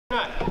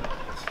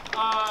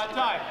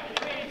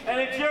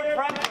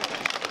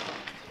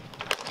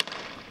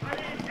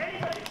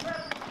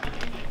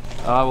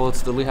Well,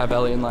 it's the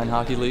LVIHL Inline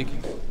Hockey League.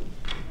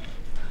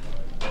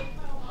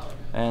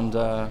 And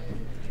a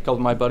couple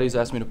of my buddies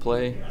asked me to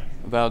play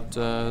about 2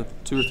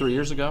 or 3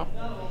 years ago.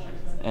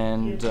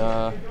 And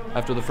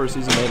after the first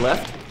season, they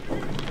left.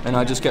 And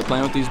I just kept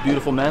playing with these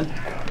beautiful men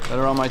that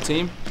are on my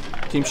team.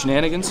 Team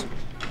Shenanigans.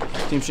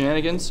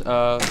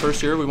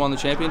 First year, we won the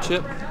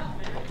championship.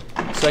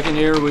 Second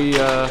year, we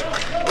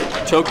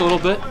choked a little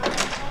bit.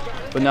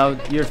 But now,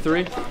 year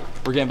 3,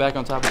 we're getting back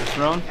on top of the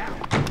throne.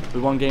 We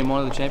won game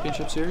 1 of the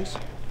championship series.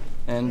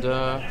 And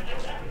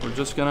we're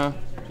just gonna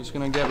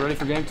get ready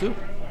for game 2.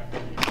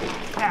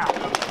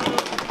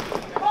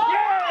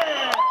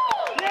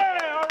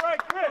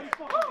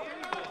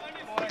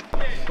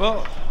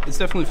 Well, it's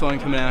definitely fun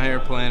coming out here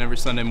playing every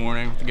Sunday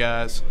morning with the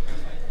guys.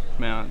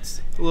 Man,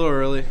 it's a little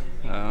early,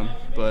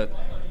 but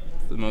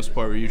for the most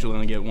part, we usually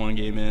only get 1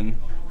 game in.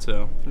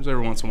 So there's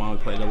every once in a while we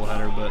play a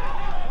doubleheader, but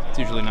it's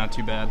usually not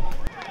too bad.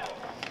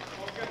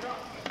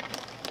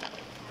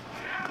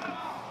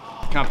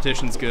 The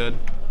competition's good.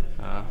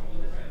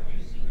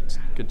 It's a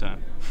good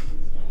time.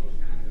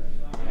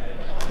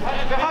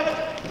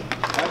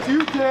 That's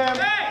you, Cam.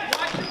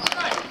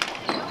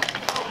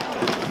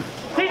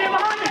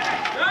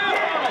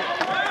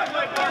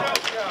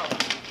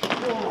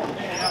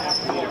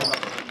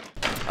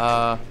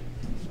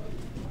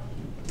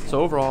 So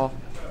overall,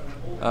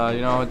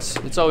 you know,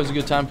 it's always a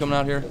good time coming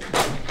out here.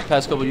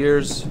 Past couple of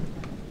years,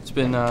 it's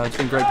been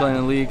great playing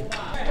in the league.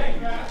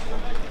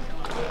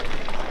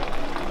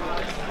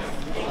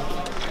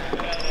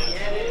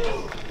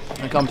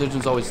 The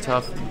competition's always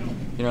tough.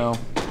 You know,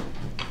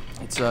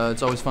 it's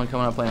always fun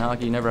coming out playing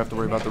hockey. You never have to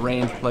worry about the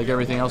rain like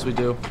everything else we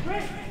do.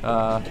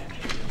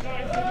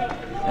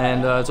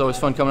 And it's always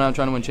fun coming out and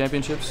trying to win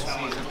championships.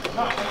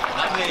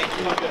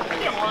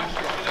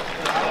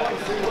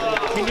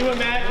 Can you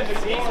imagine?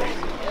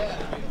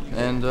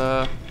 And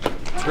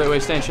it's a great way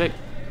to stay in shape.